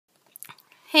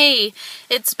Hey,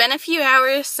 it's been a few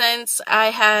hours since I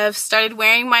have started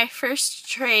wearing my first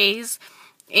trays,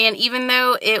 and even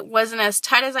though it wasn't as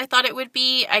tight as I thought it would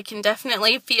be, I can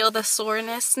definitely feel the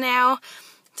soreness now.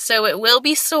 So it will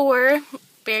be sore,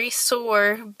 very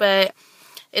sore, but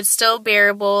it's still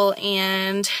bearable,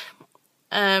 and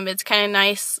it's kind of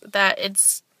nice that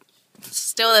it's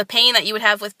still the pain that you would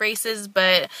have with braces,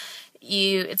 but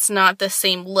it's not the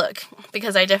same look,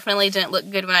 because I definitely didn't look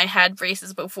good when I had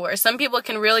braces before. Some people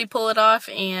can really pull it off,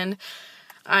 and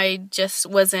I just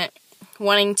wasn't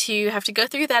wanting to have to go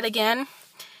through that again.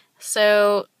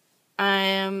 So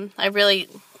I'm really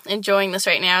enjoying this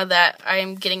right now that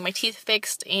I'm getting my teeth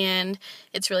fixed, and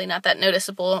it's really not that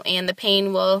noticeable, and the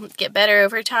pain will get better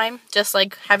over time, just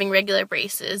like having regular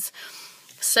braces.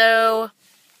 So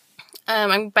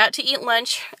I'm about to eat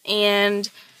lunch, and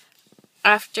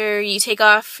after you take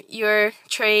off your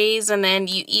trays and then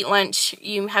you eat lunch,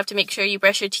 you have to make sure you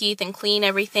brush your teeth and clean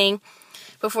everything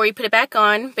before you put it back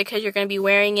on, because you're going to be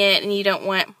wearing it and you don't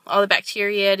want all the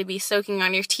bacteria to be soaking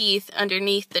on your teeth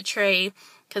underneath the tray,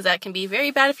 because that can be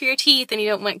very bad for your teeth and you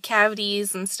don't want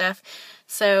cavities and stuff.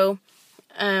 So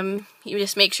you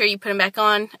just make sure you put them back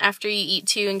on after you eat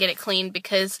too and get it cleaned,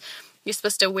 because you're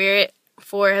supposed to wear it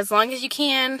for as long as you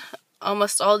can,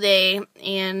 almost all day,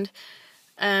 and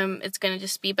it's going to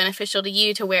just be beneficial to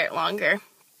you to wear it longer.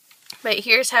 But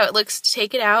here's how it looks to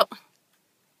take it out.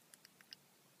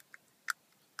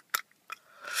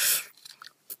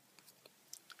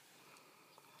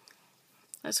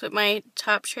 That's what my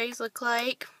top trays look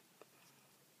like.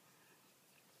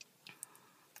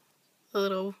 The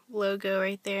little logo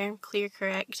right there,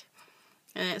 Clearcorrect.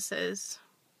 And it says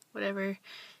whatever,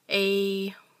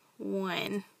 A1.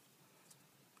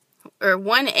 Or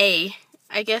 1A.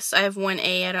 I guess I have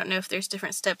 1A. I don't know if there's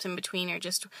different steps in between or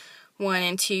just 1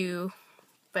 and 2,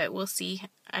 but we'll see.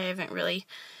 I haven't really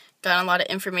gotten a lot of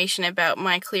information about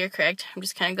my Clearcorrect. I'm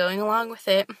just kind of going along with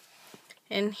it.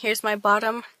 And here's my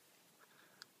bottom.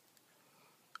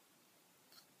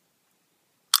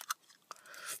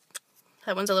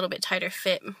 That one's a little bit tighter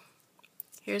fit.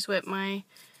 Here's what my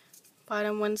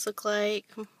bottom ones look like.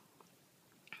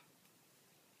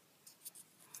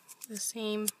 The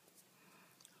same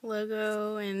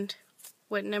logo and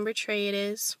what number tray it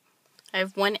is. I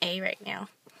have 1A right now.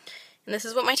 And this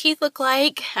is what my teeth look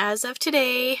like as of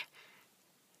today.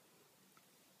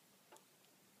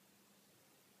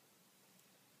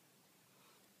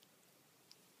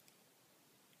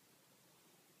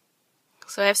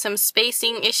 So I have some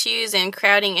spacing issues and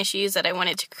crowding issues that I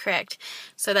wanted to correct.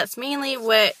 So that's mainly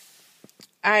what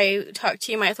I talked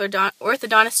to my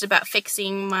orthodontist about,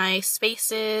 fixing my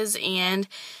spaces and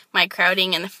my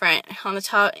crowding in the front, on the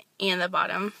top and the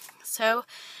bottom. So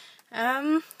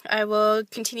I will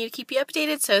continue to keep you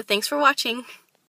updated, so thanks for watching.